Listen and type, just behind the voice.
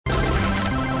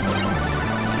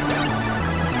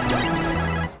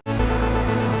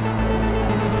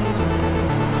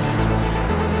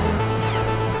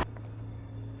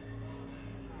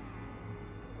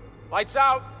Lights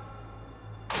out.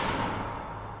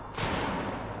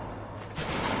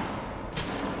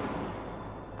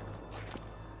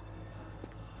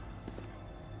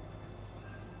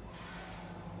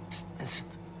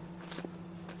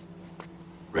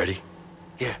 Ready?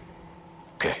 Yeah.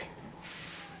 Okay.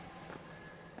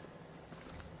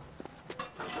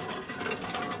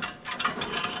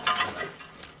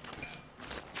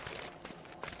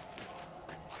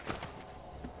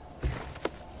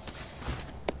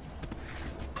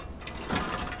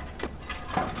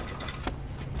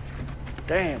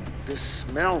 Damn, this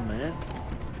smell, man.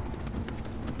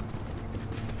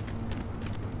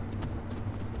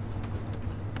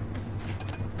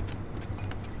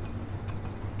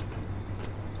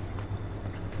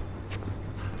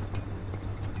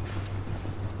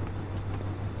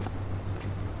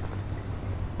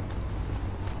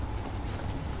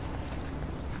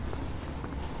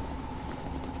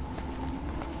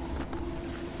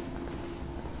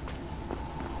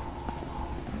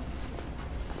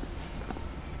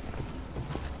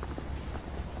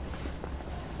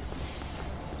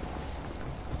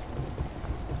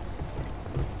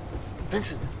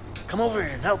 Vincent, come over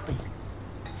here and help me.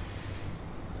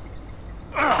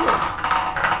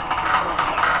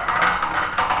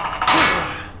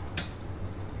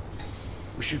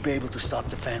 We should be able to stop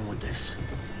the fan with this.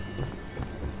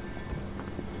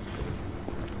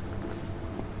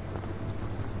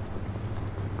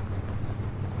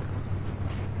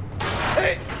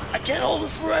 Hey, I can't hold it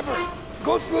forever.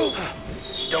 Go through.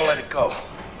 Don't let it go.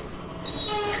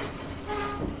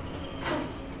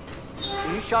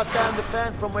 You shot down the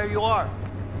fan from where you are.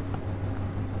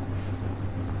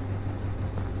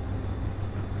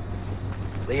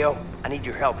 Leo, I need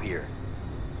your help here.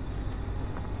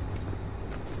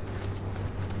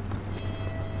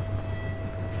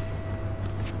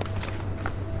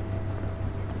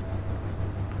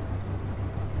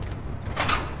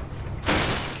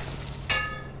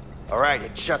 All right,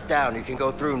 it's shut down. You can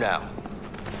go through now.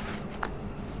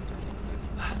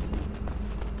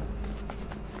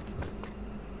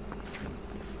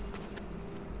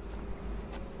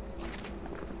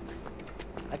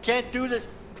 I can't do this.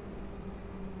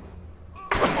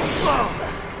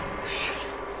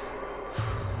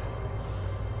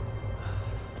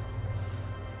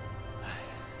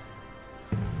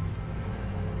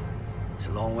 It's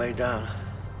a long way down.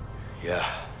 Yeah.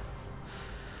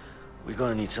 We're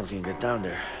gonna need something to get down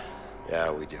there.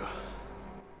 Yeah, we do.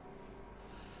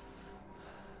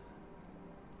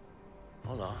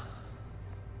 Hold on.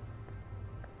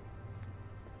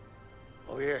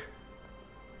 Over here.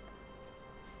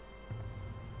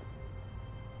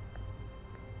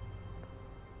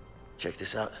 Check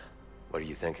this out. What are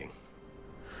you thinking?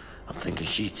 I'm thinking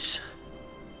sheets.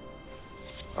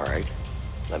 All right,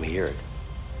 let me hear it.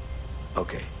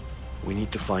 Okay, we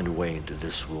need to find a way into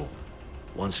this room.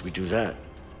 Once we do that,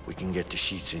 we can get the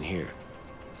sheets in here.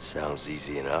 Sounds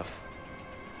easy enough.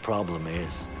 Problem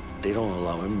is, they don't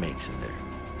allow inmates in there.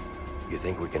 You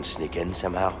think we can sneak in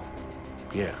somehow?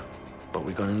 Yeah, but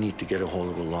we're gonna need to get a hold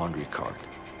of a laundry cart.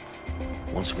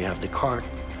 Once we have the cart,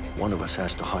 one of us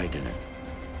has to hide in it.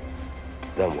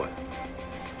 Then what?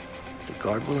 The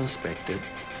guard will inspect it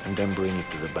and then bring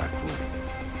it to the back room.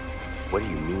 What do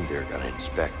you mean they're gonna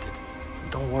inspect it?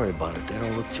 Don't worry about it, they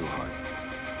don't look too hard.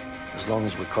 As long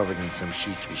as we're covered in some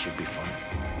sheets, we should be fine.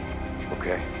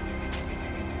 Okay.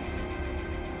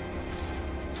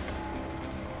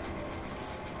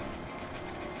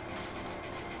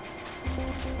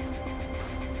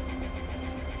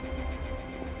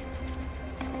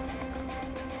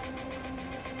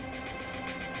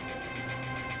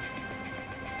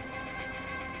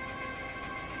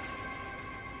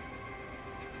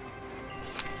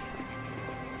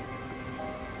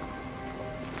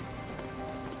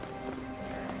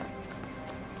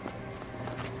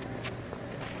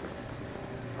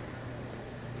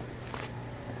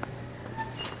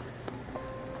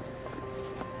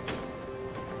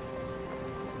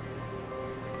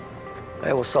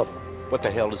 Hey, what's up? What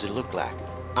the hell does it look like?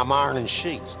 I'm ironing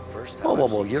sheets.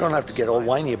 Whoa, you don't have to get all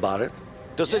whiny about it.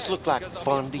 Does this look like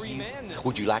fun to you?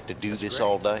 Would you like to do this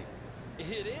all day?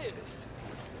 It is.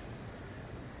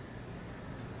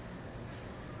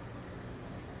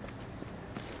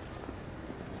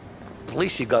 At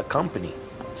least you got company.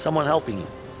 Someone helping you.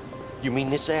 You mean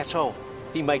this asshole?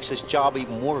 He makes this job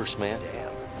even worse, man. Damn.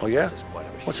 Oh, yeah? This is quite a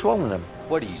machine. What's wrong with him?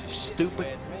 What are you, stupid?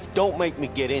 Don't make me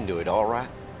get into it, all right?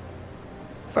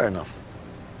 Fair enough.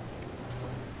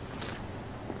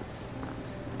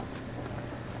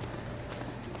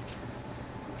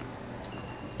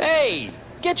 Hey,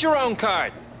 get your own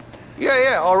card.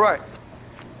 Yeah, all right.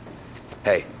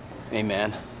 Hey, Hey,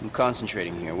 man. I'm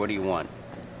concentrating here. What do you want?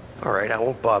 All right, I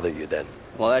won't bother you then.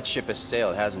 Well, that ship has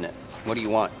sailed, hasn't it? What do you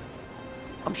want?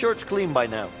 I'm sure it's clean by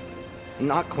now.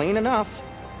 Not clean enough.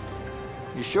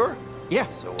 You sure? Yeah,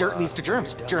 dirt leads to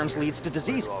germs. Germs leads to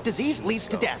disease. Disease leads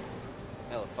to death.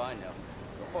 Hell if I know.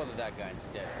 Go bother that guy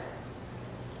instead.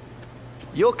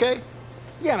 You okay?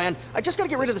 Yeah, man, I just gotta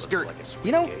get rid of this dirt.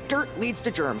 You know, dirt leads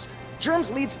to germs.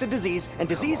 Germs leads to disease, and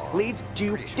disease leads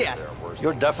to death.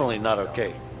 You're definitely not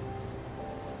okay.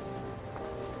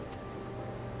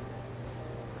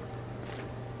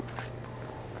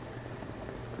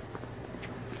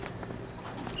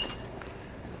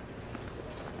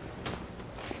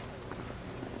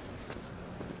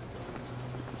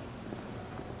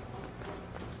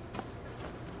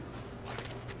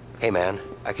 Hey, man,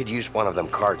 I could use one of them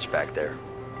carts back there.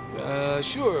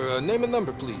 Sure. Name and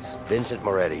number, please. Vincent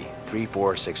Moretti,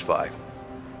 3465.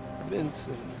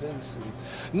 Vincent.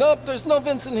 Nope, there's no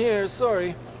Vincent here.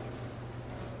 Sorry.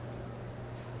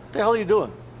 What the hell are you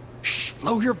doing? Shh,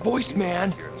 lower your voice,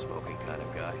 man. You're a smoking kind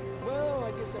of guy. Well,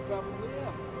 I guess I probably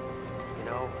am. You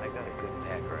know, I got a good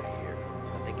pack right here.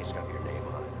 I think it's got your name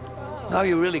on it. Now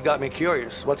you really got me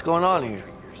curious. What's going on here?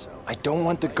 Treat yourself. I don't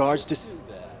want the guards to see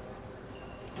that.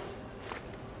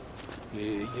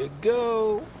 Here you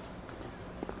go.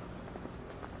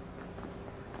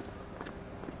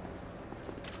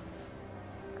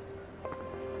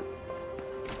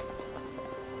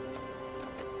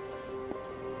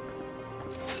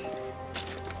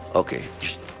 Okay,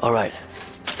 all right.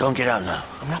 Don't get out now.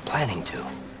 I'm not planning to.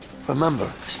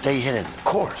 Remember, stay hidden. Of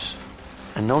course.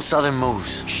 And no sudden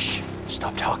moves. Shh.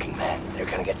 Stop talking, man. They're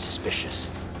gonna get suspicious.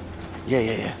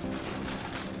 Yeah.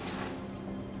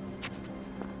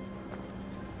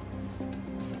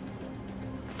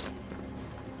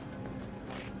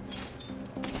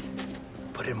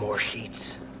 Put in more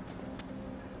sheets.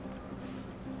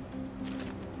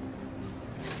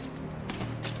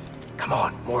 Come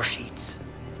on, more sheets.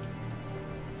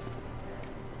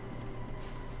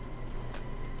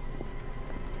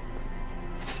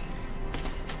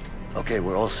 Okay,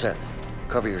 we're all set.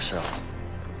 Cover yourself.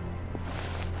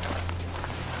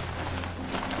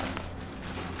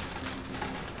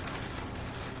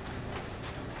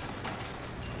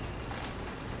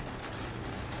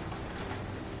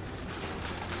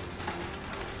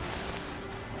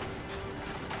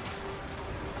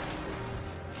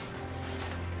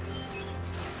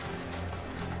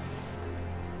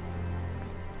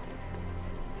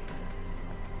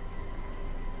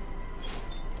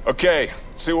 Okay,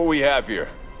 see what we have here.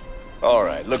 All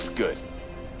right, looks good.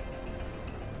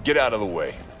 Get out of the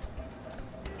way.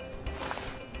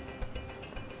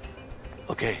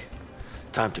 Okay,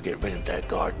 time to get rid of that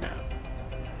guard now.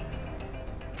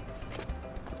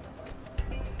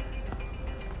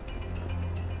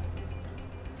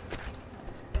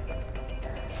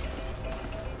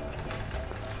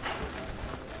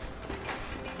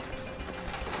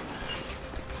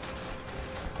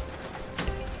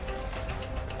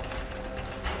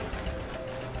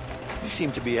 You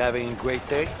seem to be having a great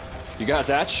day. You got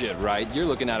that shit right. You're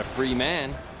looking at a free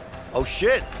man. Oh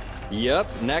shit! Yep,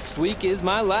 next week is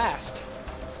my last.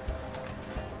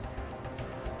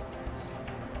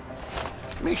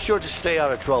 Make sure to stay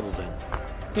out of trouble then.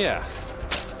 Yeah.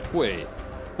 Wait,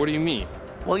 what do you mean?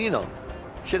 Well, you know,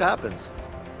 shit happens.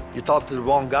 You talk to the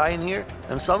wrong guy in here,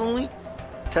 and suddenly,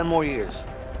 10 more years.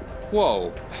 Whoa.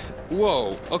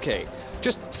 Whoa, okay.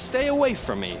 Just stay away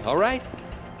from me, all right?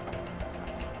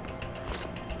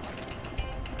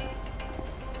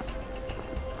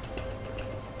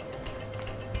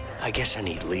 I guess I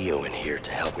need Leo in here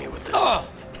to help me with this.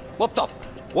 What the?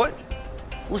 What?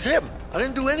 Who's him? I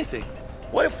didn't do anything.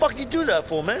 Why the fuck you do that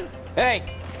for, man? Hey,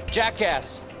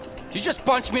 jackass. You just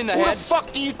punched me in the Who head. the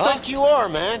fuck do you Huh? think you are,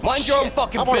 man? Mind your own Shit,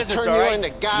 fucking I wanna business, turn all you right? into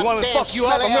You want me to goddamn fuck you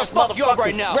up? I'm gonna smelly-ass fuck you up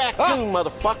right motherfucking now. Raccoon,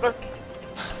 motherfucker.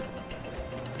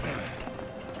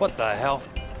 What the hell?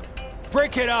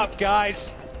 Break it up,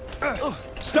 guys!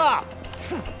 Stop!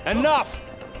 Enough!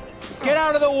 Get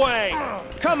out of the way!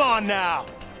 Come on now!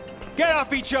 Get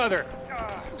off each other!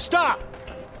 Stop!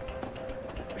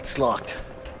 It's locked.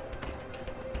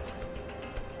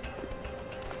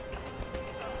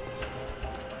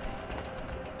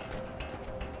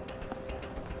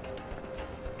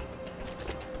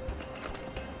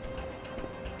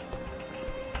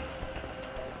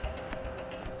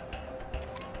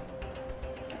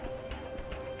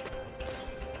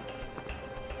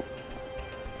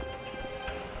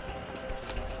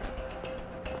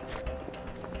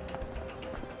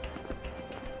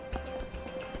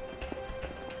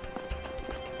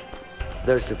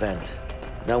 There's the vent.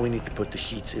 Now we need to put the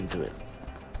sheets into it.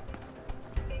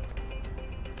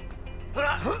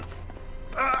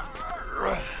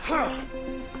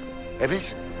 Hey,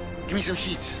 Vincent, give me some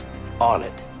sheets. On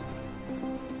it.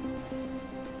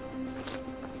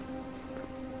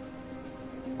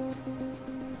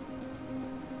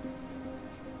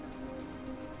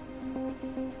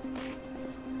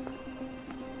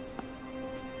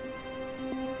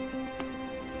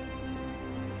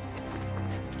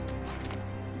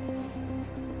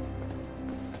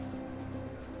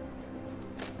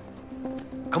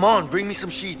 Come on, bring me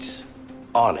some sheets.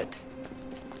 On it.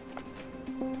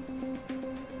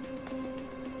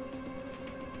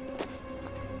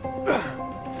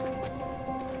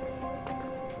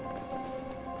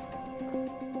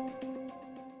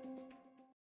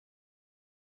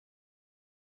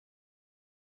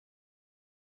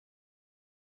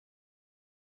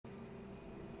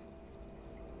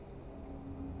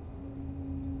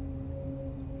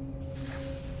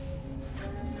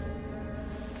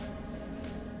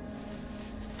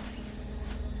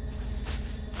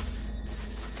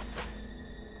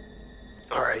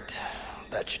 All right,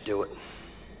 that should do it.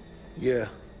 Yeah,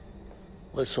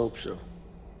 let's hope so.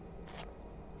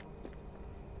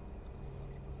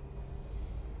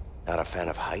 Not a fan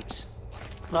of heights?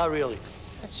 Not really.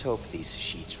 Let's hope these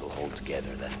sheets will hold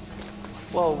together then.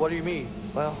 Well, what do you mean?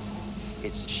 Well,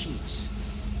 it's sheets,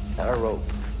 not a rope.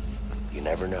 You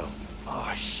never know.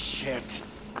 Oh, shit.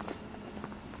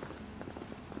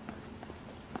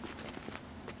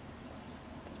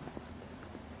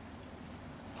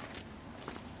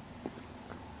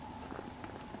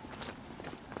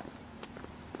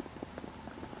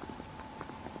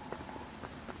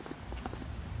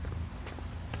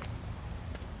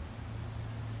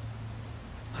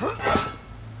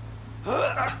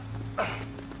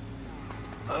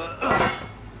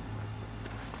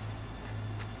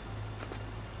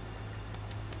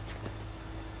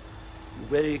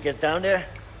 Ready to get down there?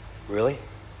 Really?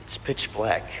 It's pitch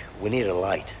black. We need a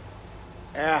light.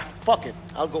 Ah, fuck it.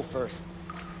 I'll go first.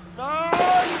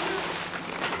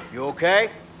 You okay?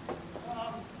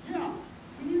 Yeah,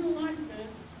 we need a light, man.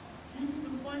 See if we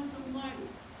can find some light.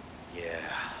 Yeah.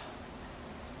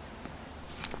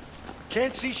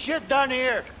 Can't see shit down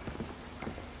here.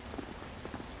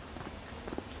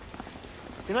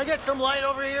 Can I get some light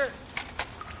over here?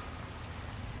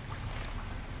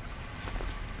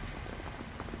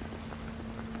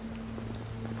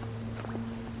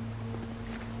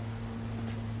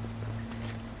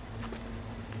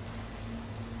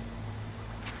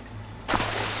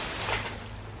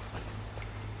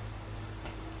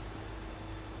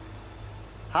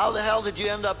 How the hell did you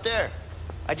end up there?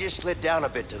 I just slid down a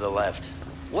bit to the left.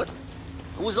 What?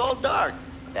 It was all dark.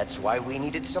 That's why we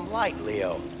needed some light,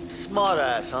 Leo. Smart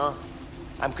ass, huh?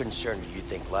 I'm concerned you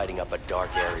think lighting up a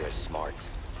dark area is smart.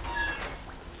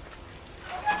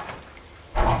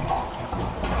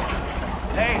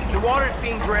 Hey, the water's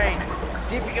being drained.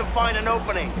 See if you can find an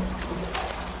opening.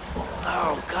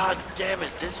 Oh, god damn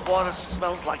it. This water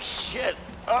smells like shit.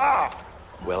 Ah!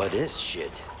 Well, it is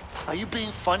shit. Are you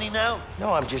being funny now?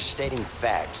 No, I'm just stating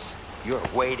facts. You're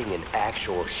wading in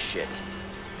actual shit.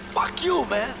 Fuck you,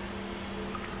 man.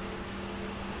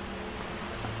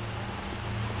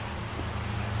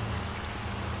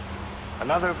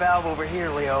 Another valve over here,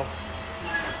 Leo.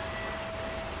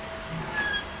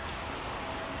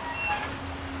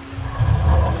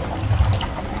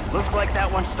 Looks like that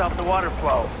one stopped the water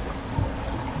flow.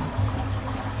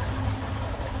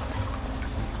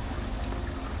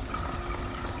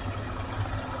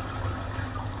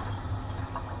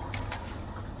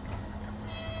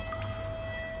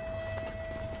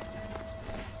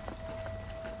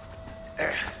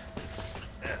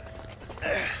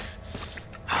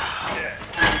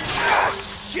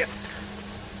 Shit.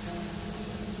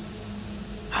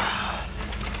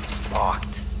 It's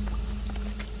locked.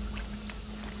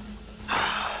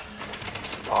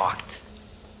 It's locked.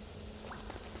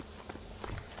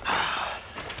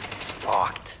 It's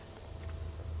locked.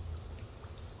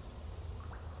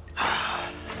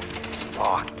 It's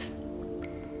locked.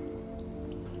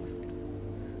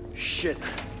 Shit.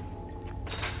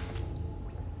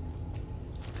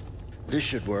 This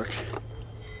should work.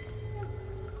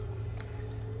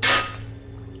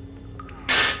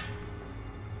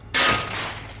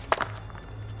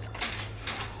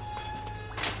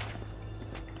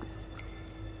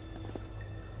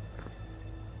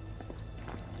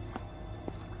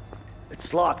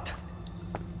 It's locked.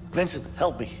 Vincent,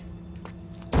 help me.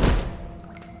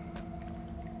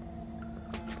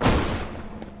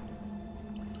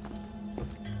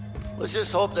 Let's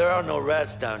just hope there are no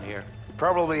rats down here.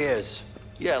 Probably is.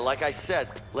 Yeah, like I said,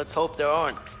 let's hope there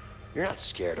aren't. You're not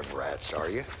scared of rats, are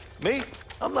you? Me?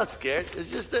 I'm not scared.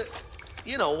 It's just that,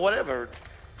 you know, whatever.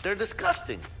 They're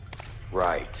disgusting.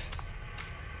 Right.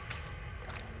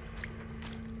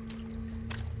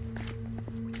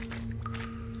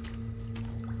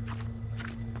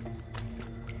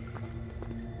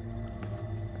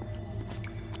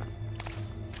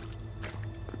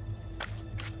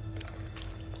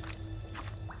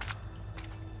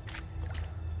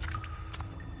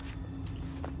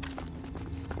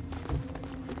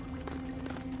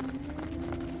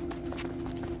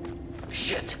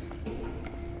 Shit!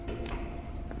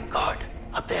 Guard,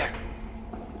 up there.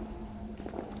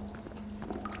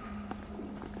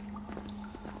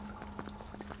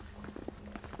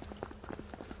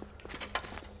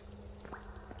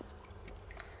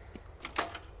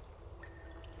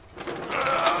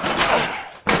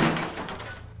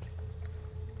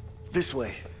 This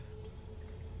way.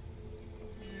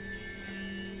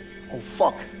 Oh,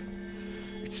 fuck.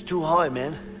 It's too high,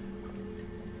 man.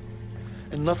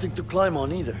 And nothing to climb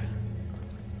on either.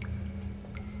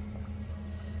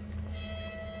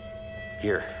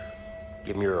 Here,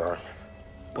 give me your arm.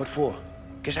 What for?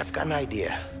 Guess I've got an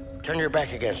idea. Turn your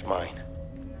back against mine.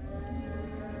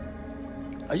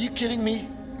 Are you kidding me?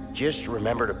 Just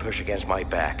remember to push against my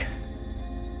back.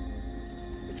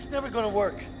 It's never gonna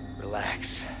work.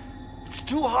 Relax. It's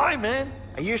too high, man.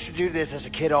 I used to do this as a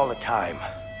kid all the time.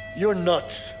 You're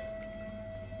nuts.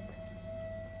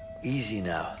 Easy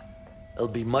now. It'll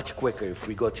be much quicker if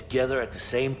we go together at the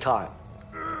same time.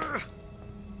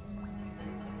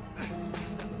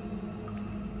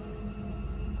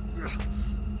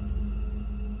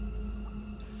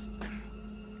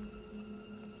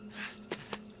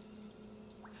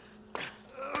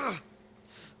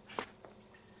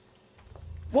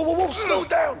 Whoa, whoa, whoa, slow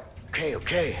down! Okay,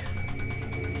 okay.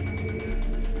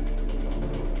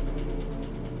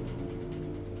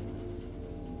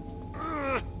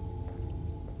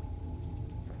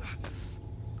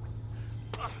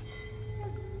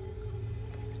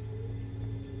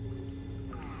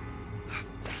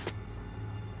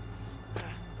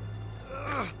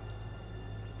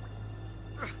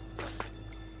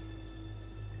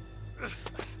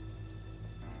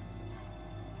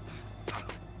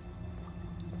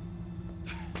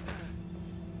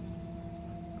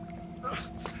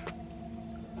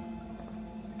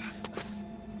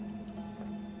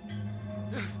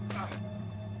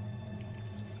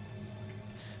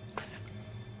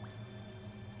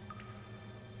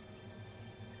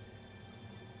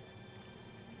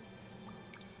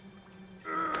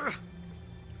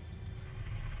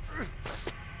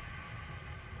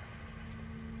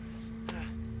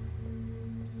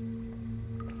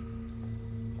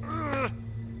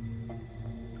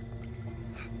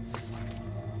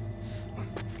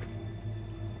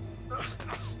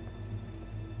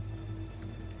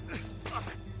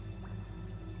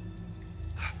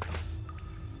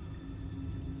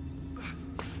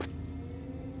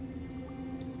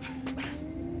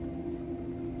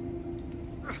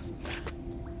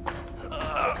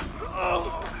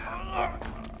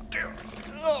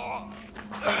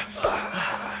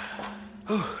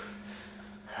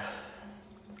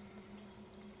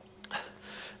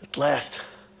 At last.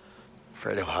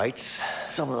 Afraid of heights?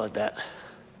 Something like that.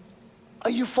 Are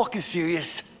you fucking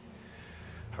serious?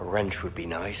 A wrench would be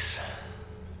nice.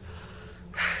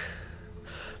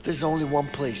 There's only one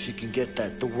place you can get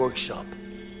that, the workshop.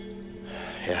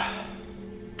 Yeah.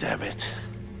 Damn it.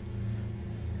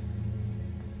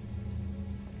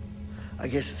 I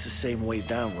guess it's the same way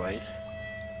down, right?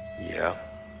 Yeah.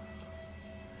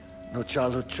 No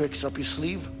childhood tricks up your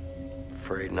sleeve?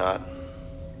 Afraid not.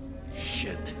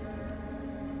 Shit.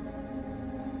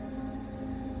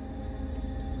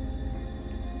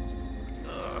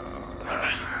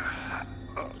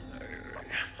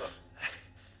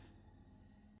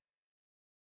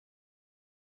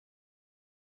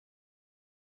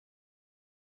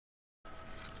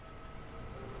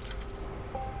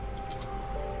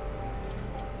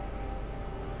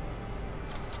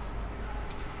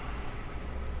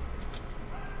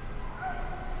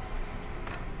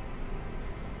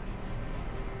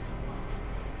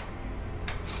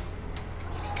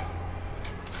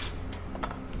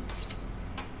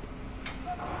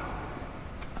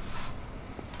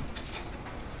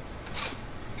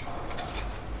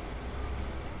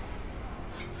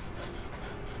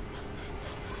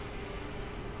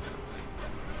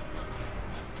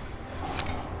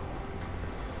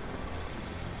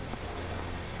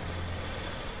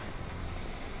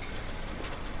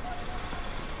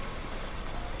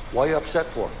 Why are you upset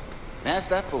for? Ask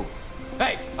that fool.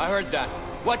 Hey, I heard that.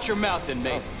 Watch your mouth then,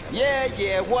 mate.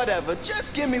 Yeah, whatever.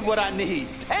 Just give me what I need.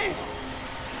 Damn!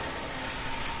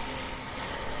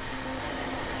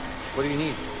 What do you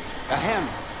need? A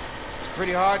hammer.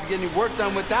 Pretty hard to get any work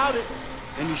done without it.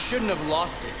 And you shouldn't have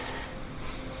lost it.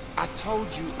 I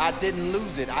told you I didn't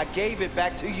lose it. I gave it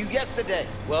back to you yesterday.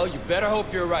 Well, you better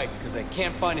hope you're right, because I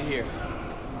can't find it here.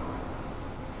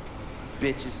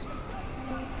 Bitches.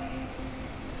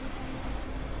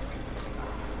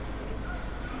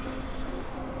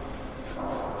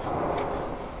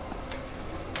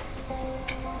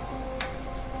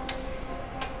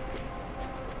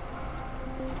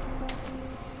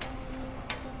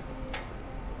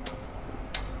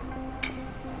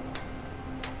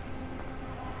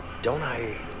 Don't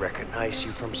I recognize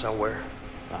you from somewhere?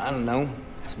 I don't know.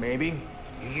 Maybe.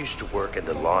 You used to work in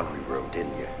the laundry room,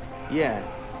 didn't you? Yeah,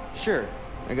 sure.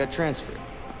 I got transferred.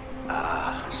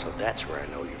 Ah, so that's where I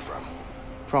know you from.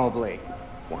 Probably.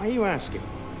 Why are you asking?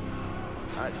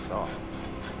 I saw.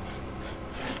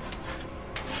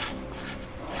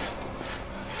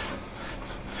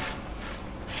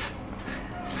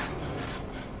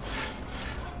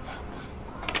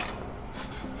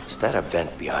 Is that a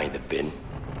vent behind the bin?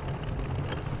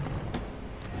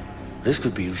 This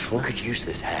could be useful. We could use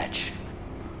this hatch.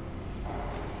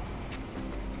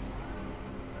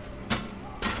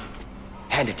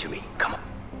 Hand it to me. Come on.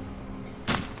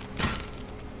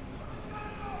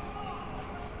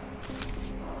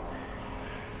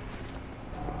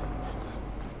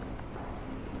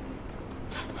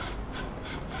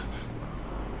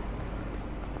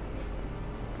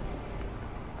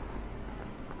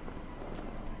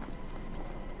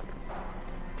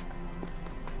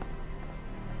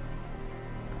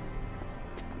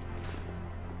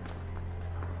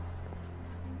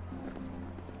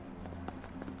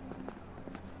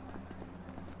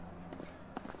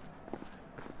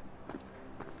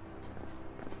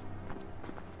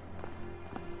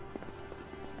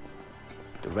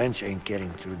 The wrench ain't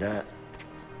getting through that.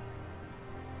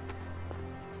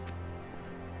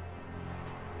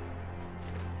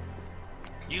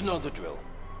 You know the drill.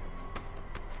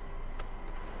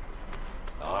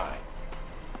 All right.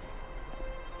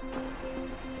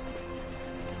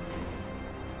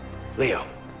 Leo,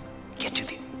 get to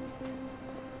the...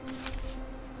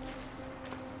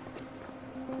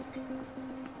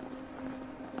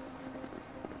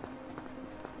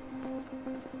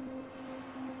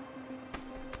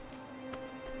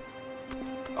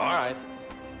 All right.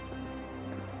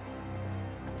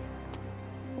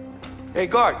 Hey,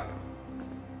 guard.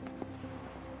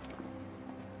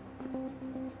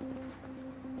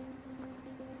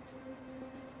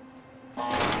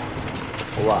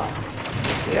 Wow.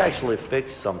 They actually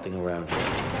fixed something around here.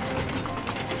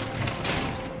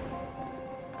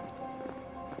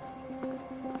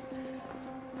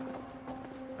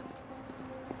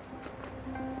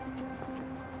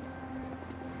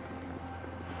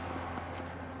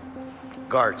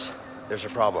 Guards, there's a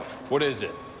problem. What is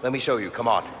it? Let me show you. Come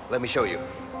on. Let me show you.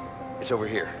 It's over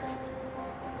here.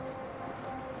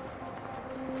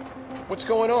 What's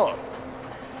going on?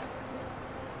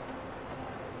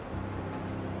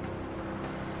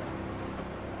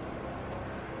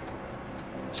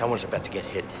 Someone's about to get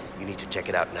hit. You need to check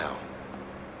it out now.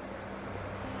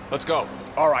 Let's go.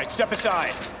 All right, step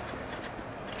aside.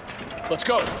 Let's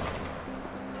go.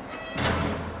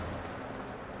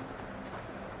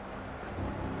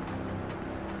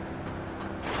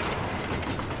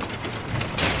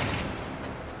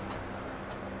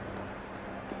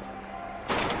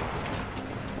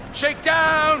 Shake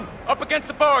down! Up against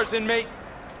the bars, inmate.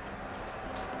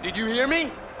 Did you hear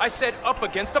me? I said up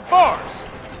against the bars.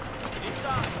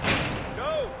 Inside.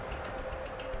 Go!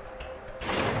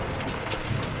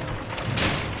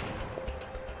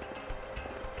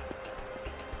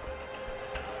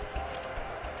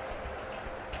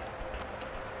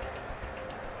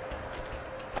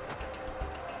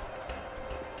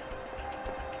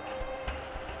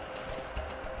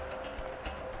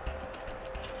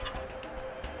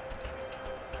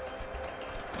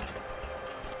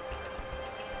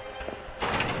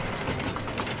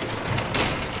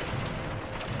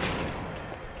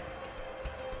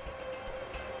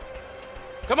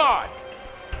 Come on!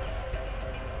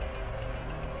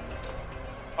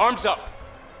 Arms up.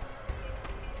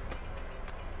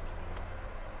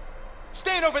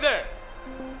 Stand over there!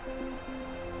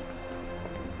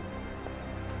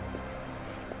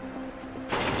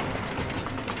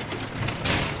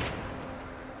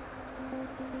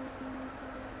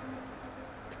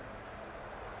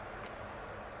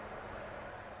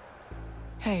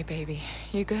 Hey, baby.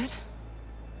 You good?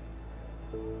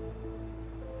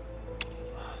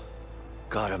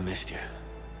 God, I missed you.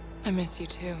 I miss you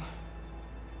too.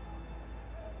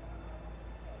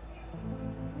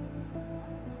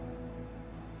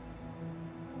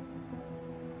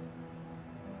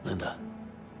 Linda.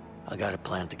 I got a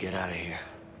plan to get out of here.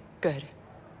 Good.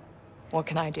 What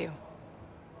can I do?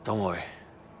 Don't worry.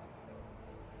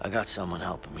 I got someone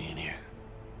helping me in here.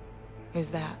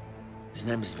 Who's that? His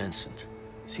name is Vincent.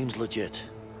 Seems legit.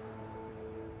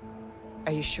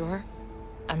 Are you sure?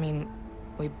 I mean,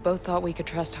 we both thought we could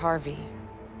trust Harvey.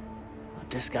 But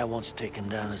this guy wants to take him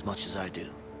down as much as I do.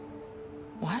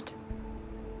 What?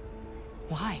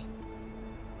 Why?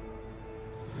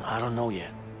 I don't know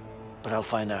yet, but I'll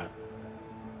find out.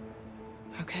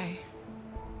 Okay.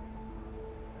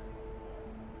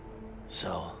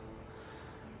 So,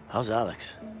 how's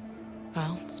Alex?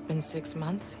 Well, it's been 6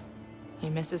 months. He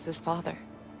misses his father.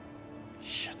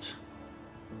 Shit.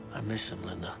 I miss him,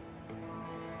 Linda.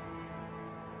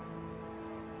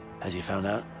 Has he found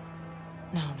out?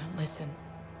 No, listen.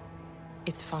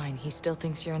 It's fine. He still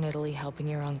thinks you're in Italy helping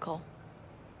your uncle.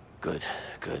 Good,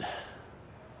 good.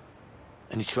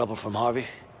 Any trouble from Harvey?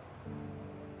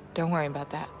 Don't worry about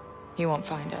that. He won't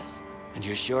find us. And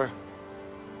you're sure?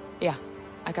 Yeah,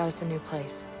 I got us a new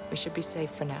place. We should be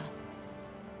safe for now.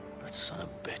 That son of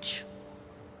a bitch.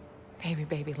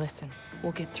 Baby, listen.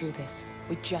 We'll get through this.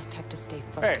 We just have to stay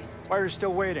Hey, focused. why are you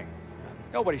still waiting?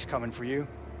 Nobody's coming for you.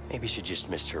 Maybe she just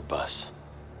missed her bus.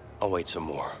 I'll wait some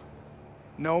more.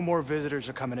 No more visitors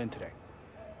are coming in today.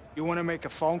 You want to make a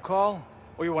phone call,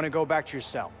 or you want to go back to your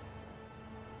cell?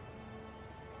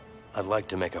 I'd like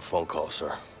to make a phone call,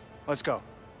 sir. Let's go.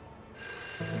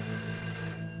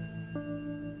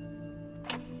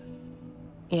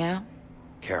 Yeah?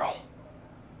 Carol,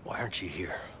 why aren't you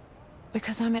here?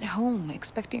 Because I'm at home,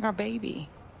 expecting our baby.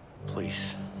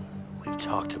 Please, we've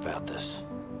talked about this.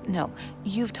 No,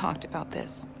 you've talked about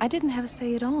this. I didn't have a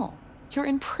say at all. You're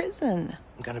in prison.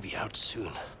 I'm gonna be out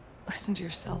soon. Listen to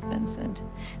yourself, Vincent.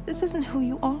 This isn't who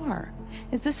you are.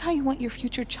 Is this how you want your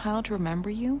future child to remember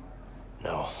you?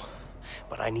 No,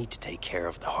 but I need to take care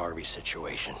of the Harvey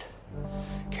situation.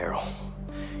 Carol,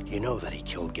 you know that he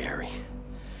killed Gary.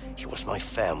 He was my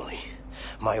family,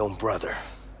 my own brother.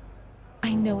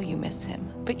 I know you miss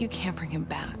him, but you can't bring him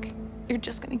back. You're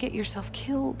just gonna get yourself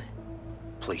killed.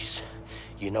 Please,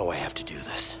 you know I have to do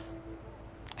this.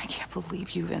 I can't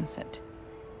believe you, Vincent.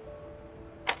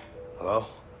 Hello?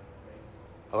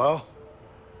 Hello?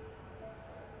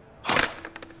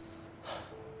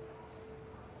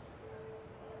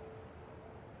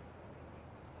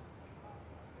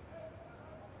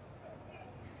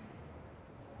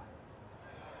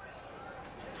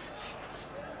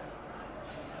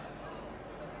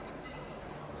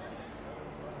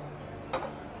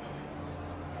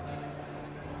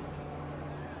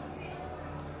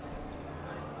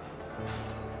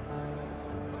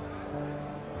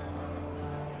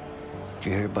 Did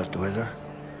you hear about the weather?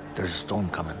 There's a storm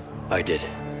coming. I did.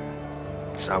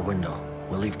 It's our window.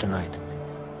 We'll leave tonight.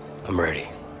 I'm ready.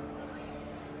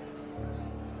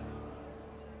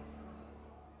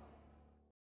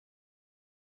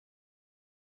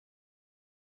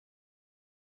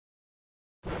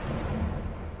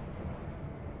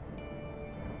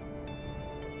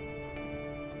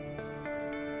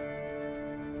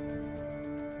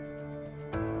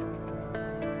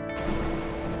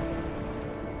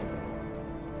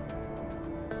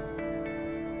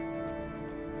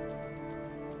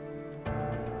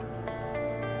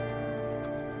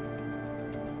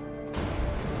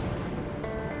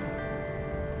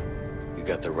 You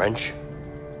got the wrench?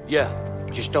 Yeah.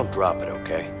 Just don't drop it,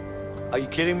 okay? Are you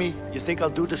kidding me? You think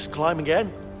I'll do this climb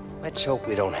again? Let's hope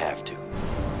we don't have to.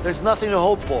 There's nothing to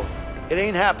hope for. It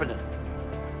ain't happening.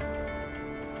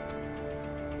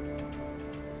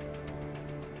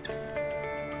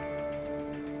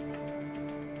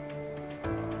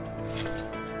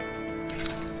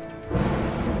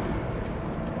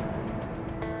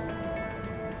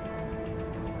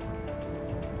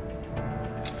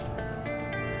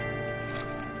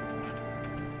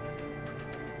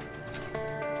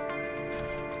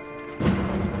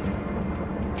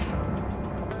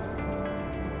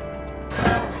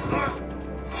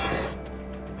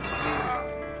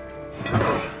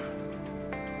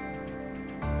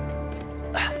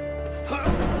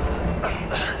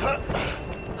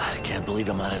 I believe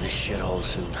I'm out of this shithole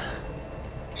soon.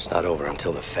 It's not over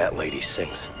until the fat lady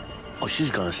sings. Oh,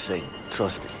 she's gonna sing.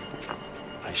 Trust me.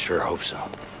 I sure hope so.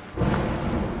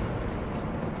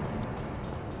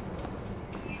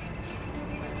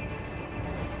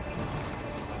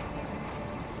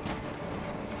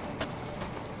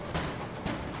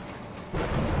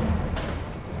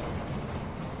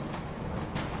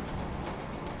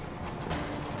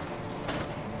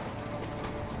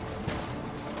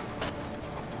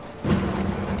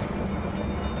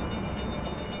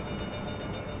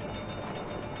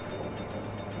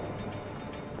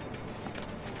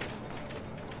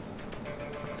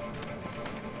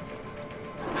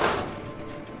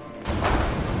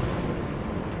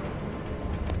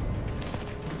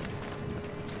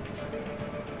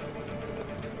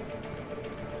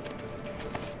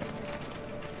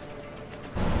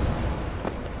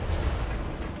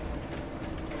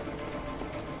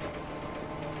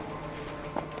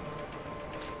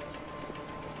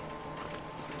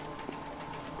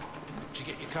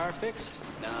 car fixed?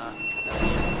 Nah,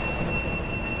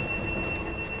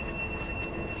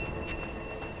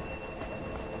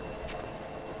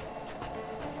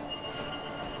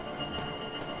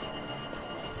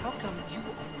 How come you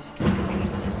always get the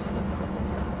aces?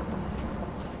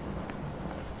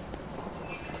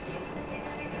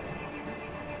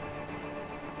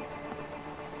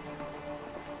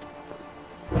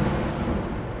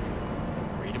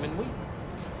 read him and weep.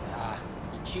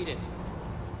 You cheated.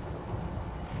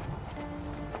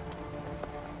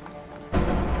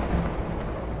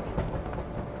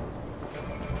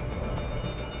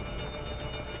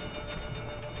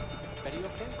 Betty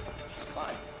okay? She's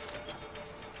fine.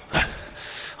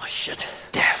 Oh, shit.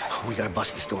 Damn. We gotta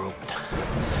bust this door open.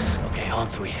 Okay, on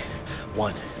three.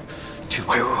 1, 2.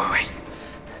 Wait.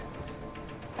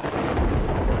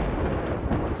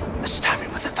 Let's time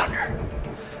it with the thunder.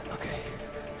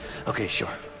 Okay, sure.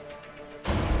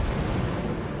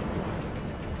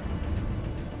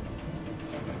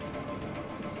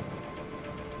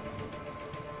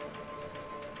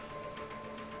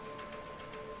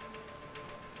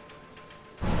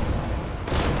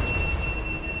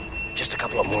 Just a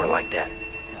couple of more like that.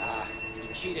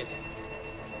 You cheated.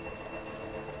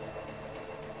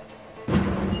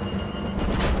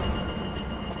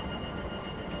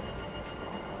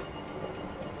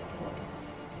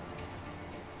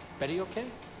 Betty okay?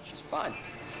 She's fine.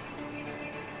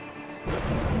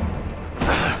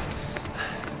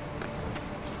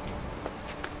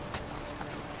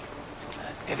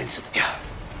 Hey, Vincent. Yeah.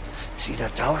 See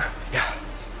that tower? Yeah.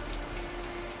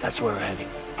 That's where we're heading.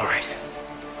 All right.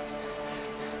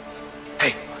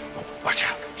 Hey, watch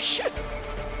out. Shit.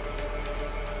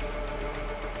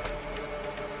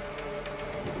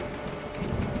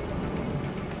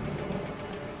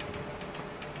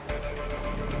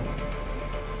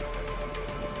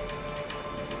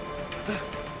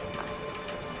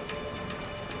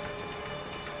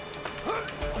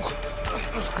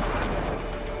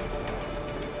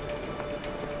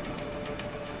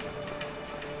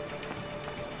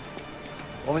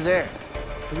 Over there,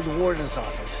 through the warden's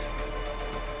office.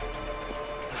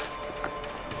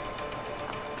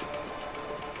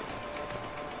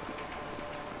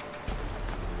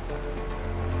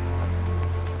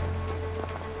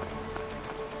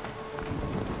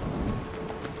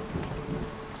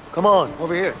 Come on,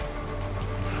 over here.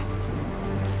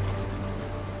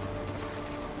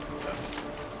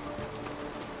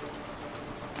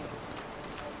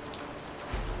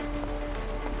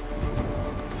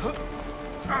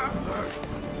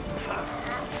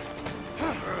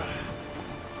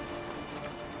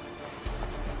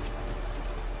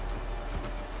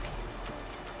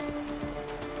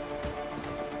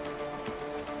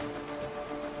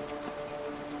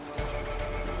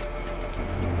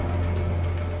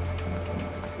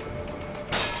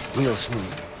 Real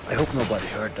smooth. I hope nobody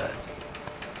heard that.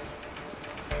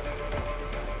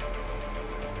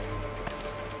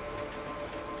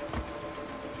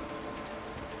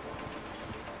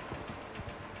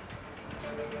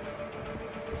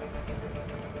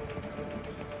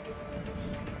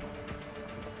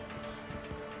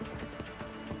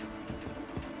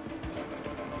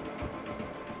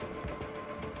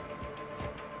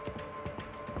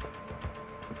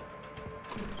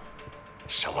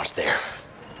 Someone's there.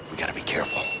 We gotta be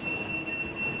careful.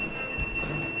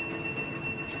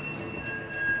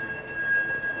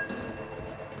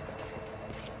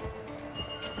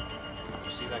 Did you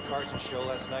see that Carson show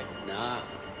last night? Nah.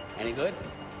 Any good?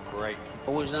 Great.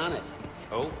 Who was on it?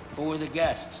 Who? Who were the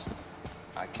guests?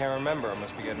 I can't remember. I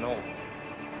must be getting old.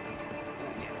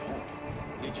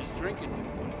 You're just drinking too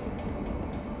much.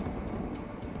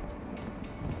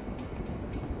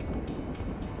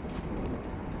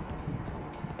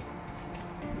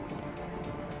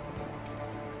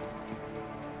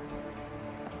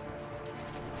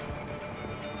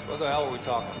 So what the hell are we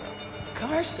talking about?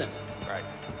 Carson. Right.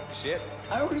 You see it?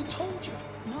 I already told you.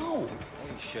 No. Well,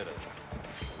 you should have.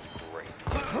 Great.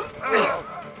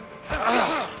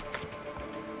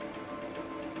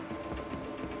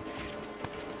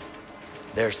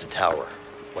 There's the tower.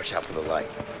 Watch out for the light.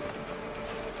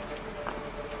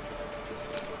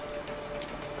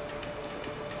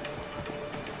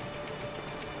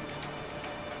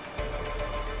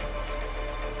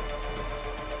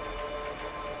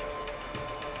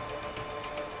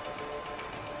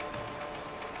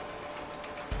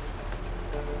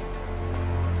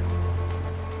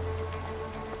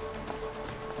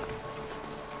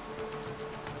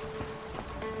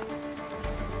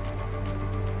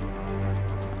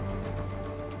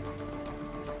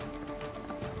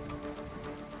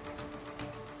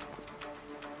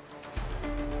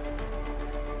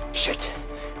 Shit.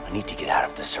 I need to get out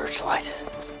of the searchlight.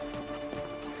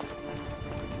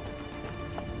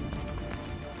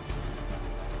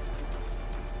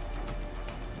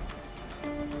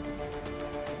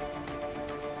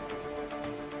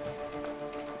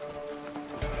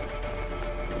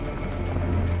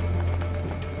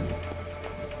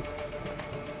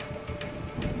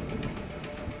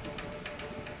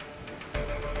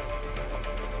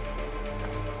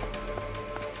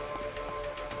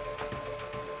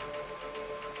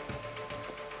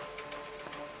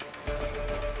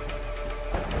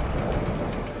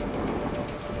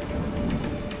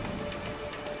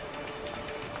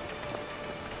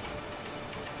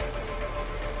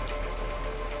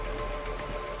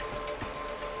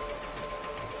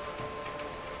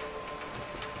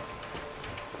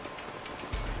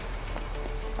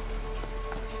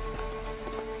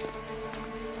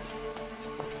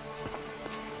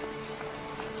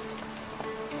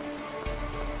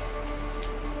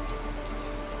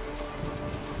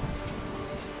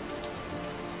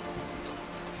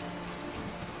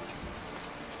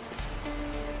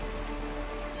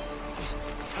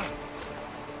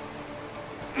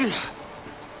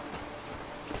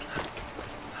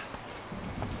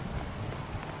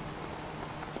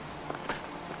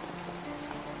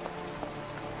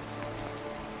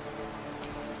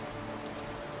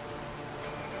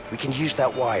 We can use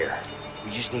that wire.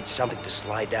 We just need something to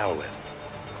slide down with.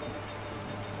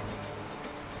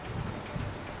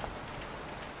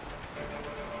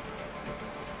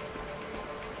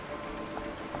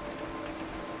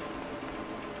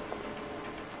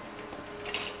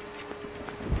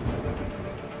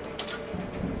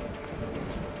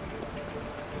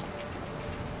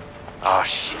 Ah,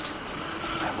 shit.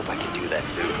 I hope I can do that,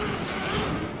 too.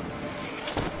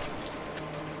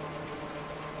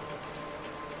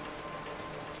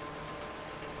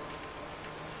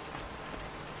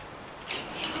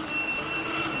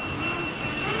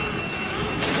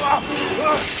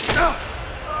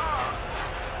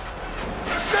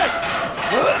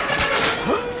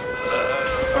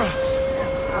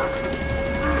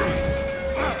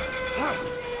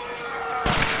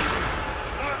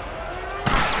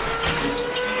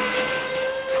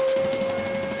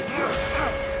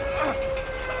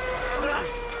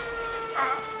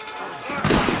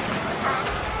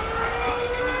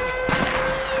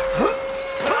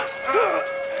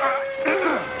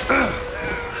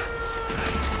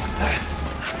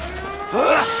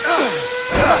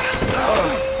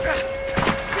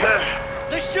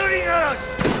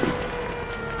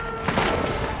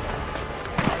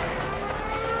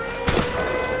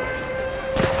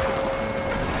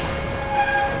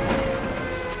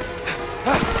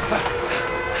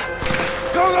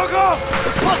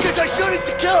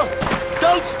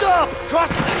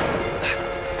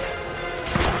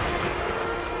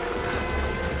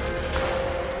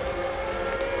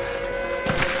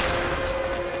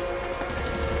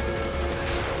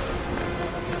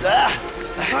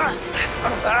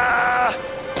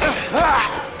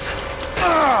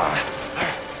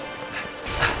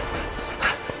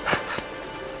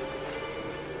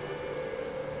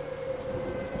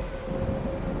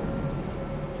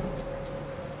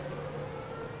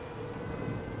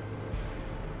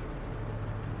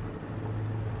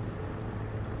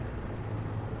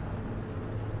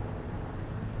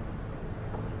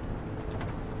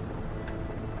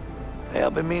 Hey,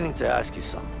 I've been meaning to ask you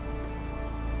something.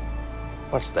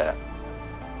 What's that?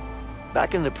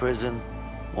 Back in the prison,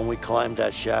 when we climbed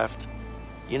that shaft,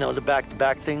 you know, the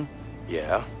back-to-back thing?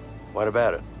 Yeah? What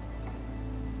about it?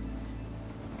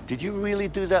 Did you really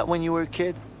do that when you were a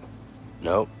kid?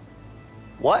 No.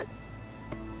 What?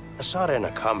 I saw it in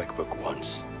a comic book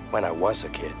once, when I was a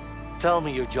kid. Tell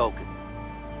me you're joking.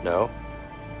 No.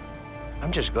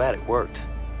 I'm just glad it worked.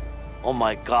 Oh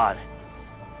my God.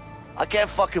 I can't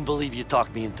fucking believe you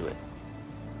talked me into it.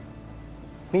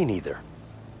 Me neither.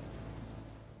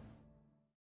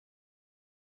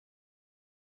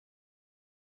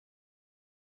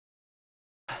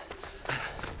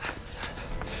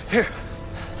 Here.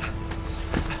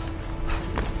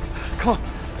 Come on.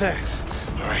 There.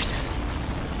 All right.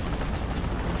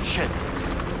 Shit.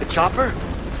 The chopper?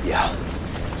 Yeah.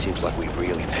 Seems like we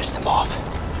really pissed them off.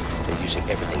 They're using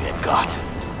everything they've got.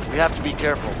 We have to be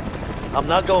careful. I'm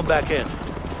not going back in.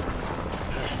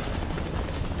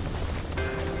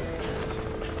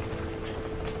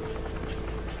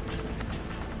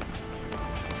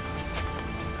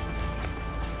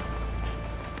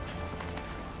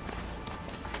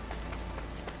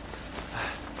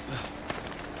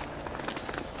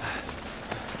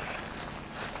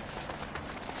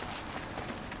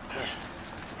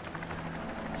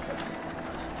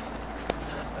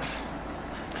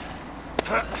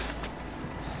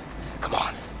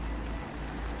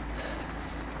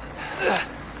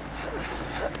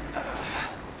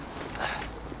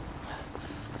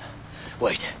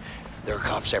 Wait, there are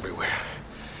cops everywhere.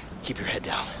 Keep your head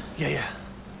down. Yeah, yeah.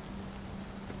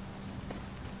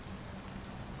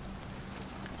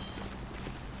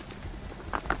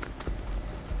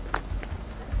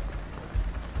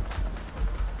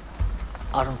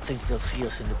 I don't think they'll see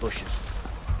us in the bushes.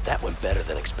 That went better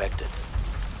than expected.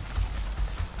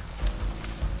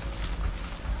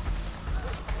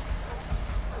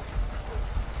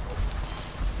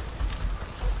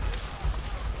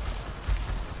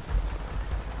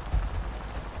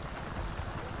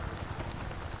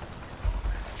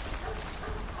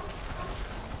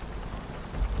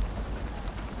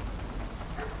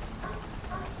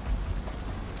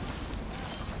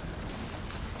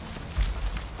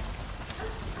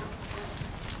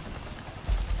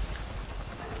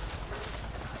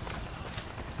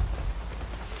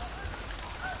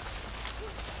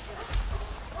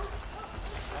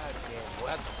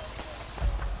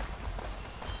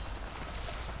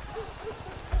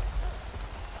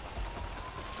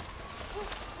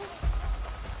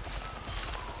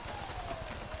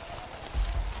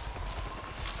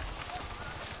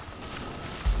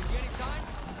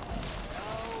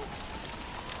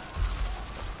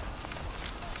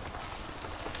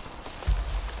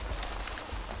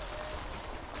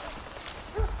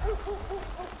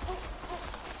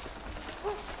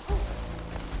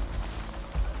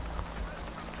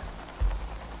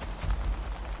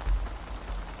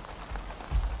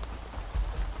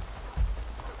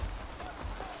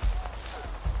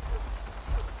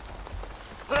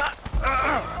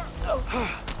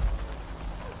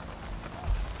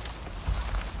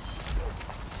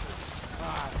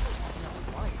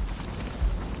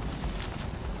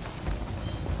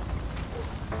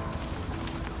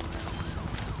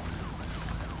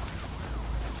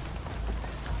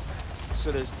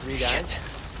 So there's 3 guys? Shit.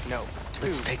 No, 2.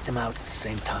 Let's take them out at the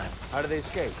same time. How do they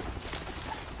escape?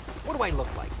 What do I look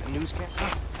like? A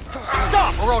newscaster?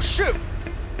 Stop, or I'll shoot!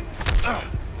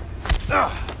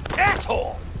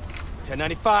 Asshole!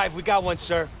 1095, we got one,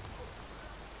 sir.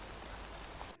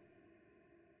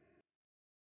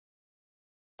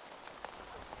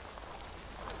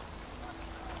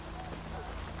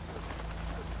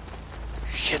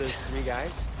 Shit. So there's 3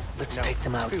 guys? Let's No, take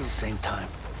them out 2. at the same time.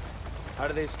 How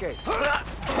do they escape?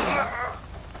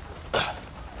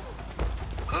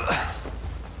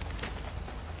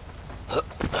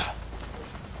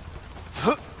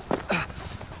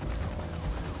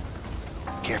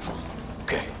 Careful.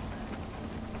 Okay.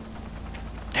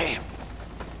 Damn.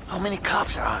 How many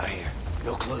cops are out here?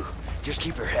 No clue. Just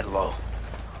keep your head low.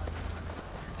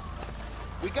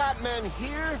 We got men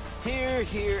here, here,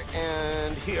 here,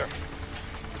 and here.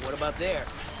 What about there?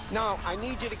 Now, I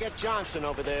need you to get Johnson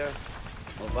over there.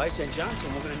 Well, if I send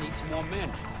Johnson, we're gonna need some more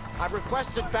men. I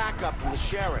requested backup from the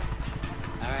sheriff.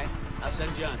 All right, I'll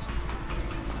send Johnson.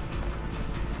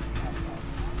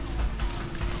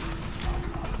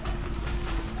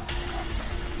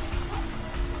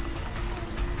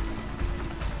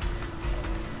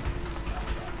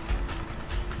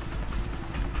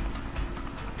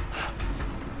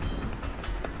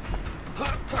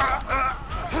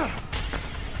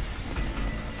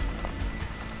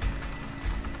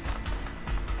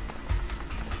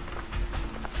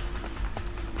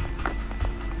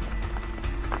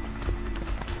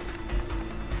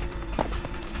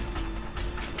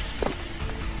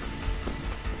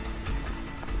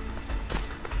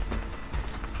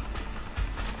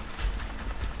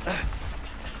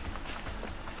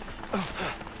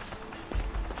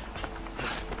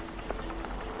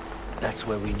 That's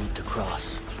where we need to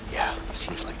cross. Yeah,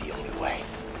 seems like the only way.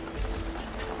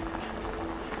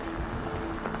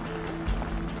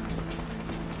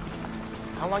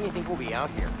 How long do you think we'll be out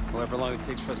here? However long it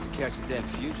takes for us to catch the damn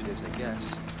fugitives, I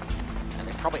guess. And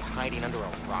they're probably hiding under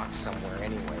a rock somewhere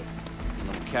anyway. And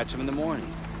then we'll catch them in the morning.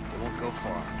 They won't go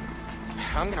far.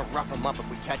 I'm gonna rough them up if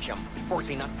we catch them,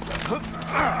 forcing us.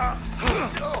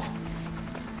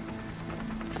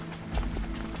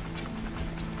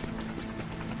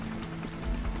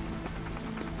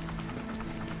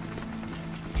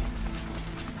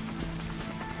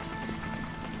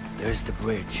 There's the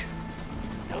bridge.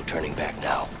 No turning back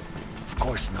now. Of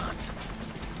course not.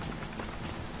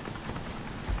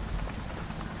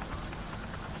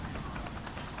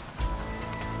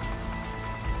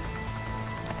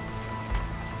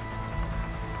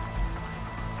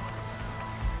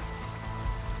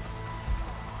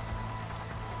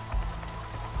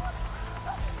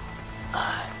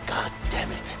 God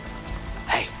damn it.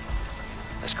 Hey,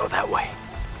 let's go that way.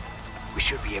 We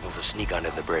should be able to sneak under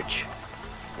the bridge.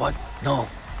 What? No,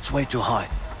 it's way too high.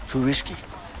 Too risky.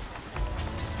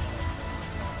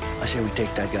 I say we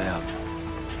take that guy out.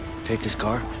 Take his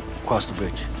car, cross the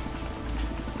bridge.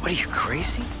 What are you,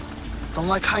 crazy? Don't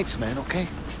like heights, man, okay?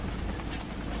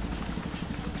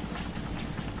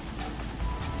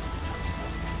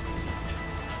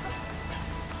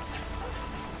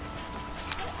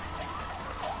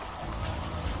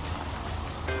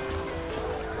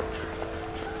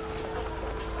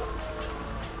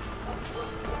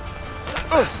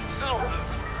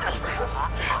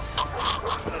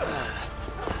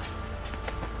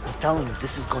 I'm telling you,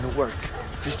 this is gonna work.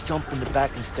 Just jump in the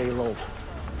back and stay low.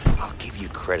 I'll give you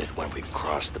credit when we've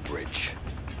crossed the bridge.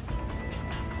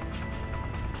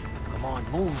 Come on,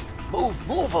 move, move,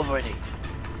 move already.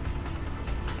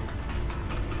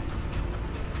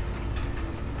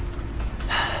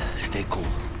 Stay cool.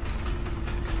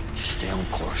 Just stay on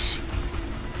course.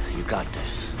 You got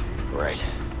this. Right.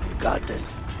 You got this.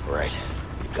 Right.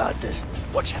 You got this.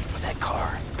 Watch out for that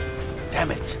car.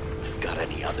 Damn it. Got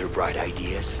any other bright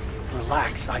ideas?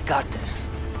 Relax, I got this.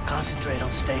 Concentrate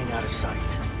on staying out of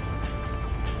sight.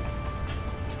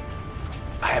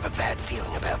 I have a bad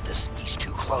feeling about this. He's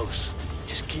too close.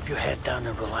 Just keep your head down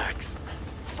and relax.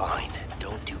 Fine.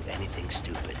 Don't do anything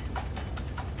stupid.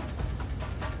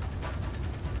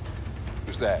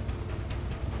 Who's that?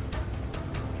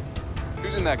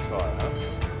 Who's in that car, huh?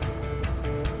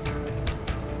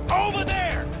 Over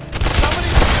there! Somebody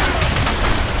shoot!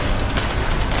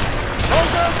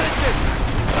 Hold on, Vincent!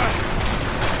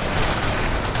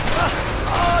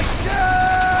 Oh, shit!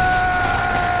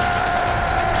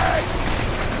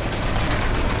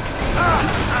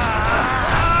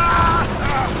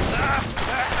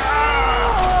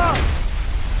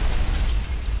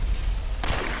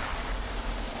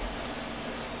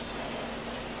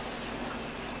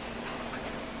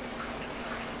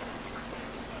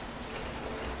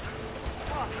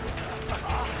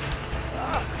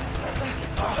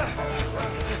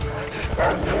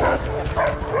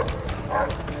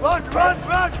 Run, run,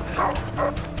 run!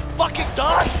 Fucking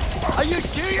dogs! Are you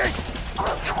serious?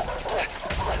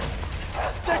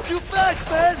 They're too fast,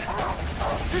 man!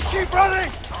 Just keep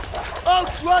running! Oh,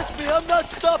 trust me, I'm not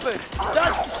stopping.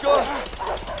 That's for sure.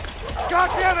 God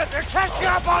damn it! They're catching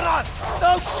up on us!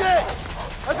 No shit!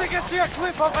 I think I see a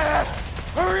cliff up ahead!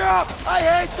 Hurry up! I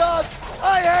hate dogs!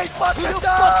 I hate fucking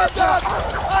dogs! Fucking dogs!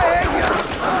 I hate you!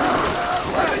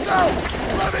 Let me go!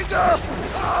 Let me go!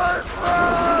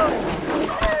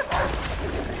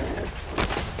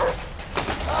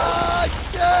 Ah,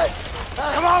 shit!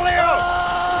 Come on, Leo!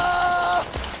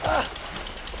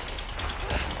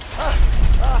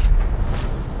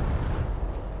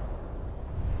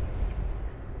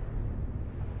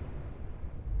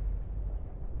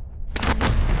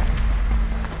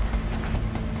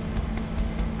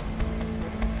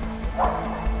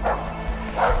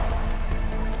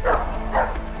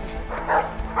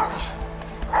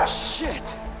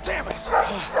 Shit! Damn it!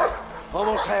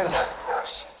 Almost had him.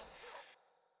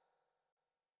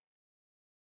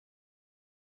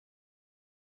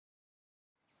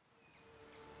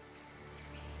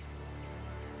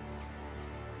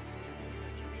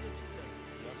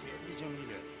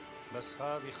 جميلة بس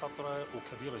هذه خطرة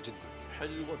وكبيرة جدا.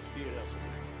 حلوة كثير يا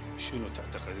صديقي. شنو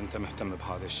تعتقد انت مهتم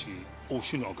بهذا الشيء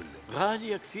وشنو اقول لك؟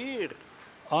 غالية كثير.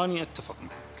 اني اتفق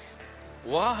معك.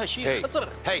 وراها شيء خطر.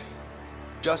 Hey,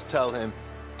 just tell him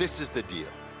this is the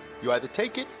deal. You either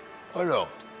take it or don't.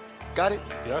 Got it?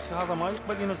 يا اخي هذا ما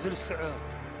يقبل ينزل السعر.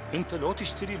 انت لو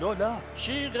تشتري لو لا.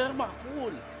 شيء غير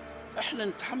معقول. احنا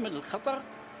نتحمل الخطر.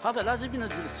 هذا لازم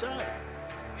ينزل السعر.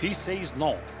 He says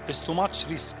no. It's too much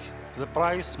risk. The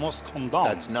price must come down.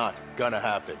 That's not gonna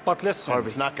happen. But listen. Harvey,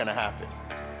 it's not gonna happen.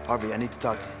 Harvey, I need to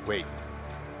talk to you. Wait.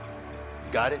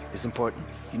 You got it? It's important.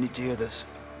 You need to hear this.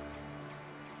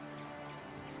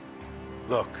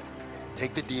 Look,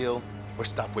 take the deal or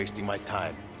stop wasting my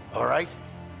time. All right?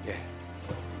 Yeah.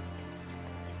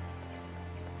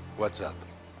 What's up?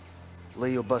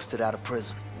 Leo busted out of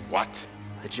prison. What?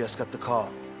 I just got the call.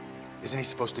 Isn't he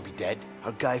supposed to be dead?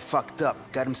 Our guy fucked up.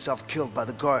 Got himself killed by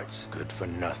the guards. Good for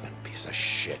nothing, piece of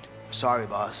shit. Sorry,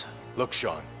 boss. Look,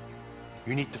 Sean,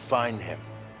 you need to find him,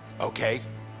 okay?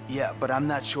 Yeah, but I'm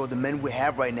not sure the men we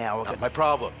have right now are Not my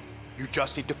problem. You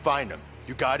just need to find him.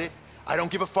 You got it? I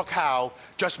don't give a fuck how.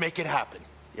 Just make it happen.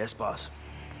 Yes, boss.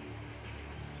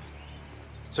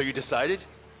 So you decided?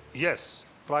 Yes.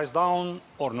 Price down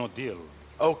or no deal.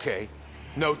 Okay.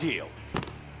 No deal.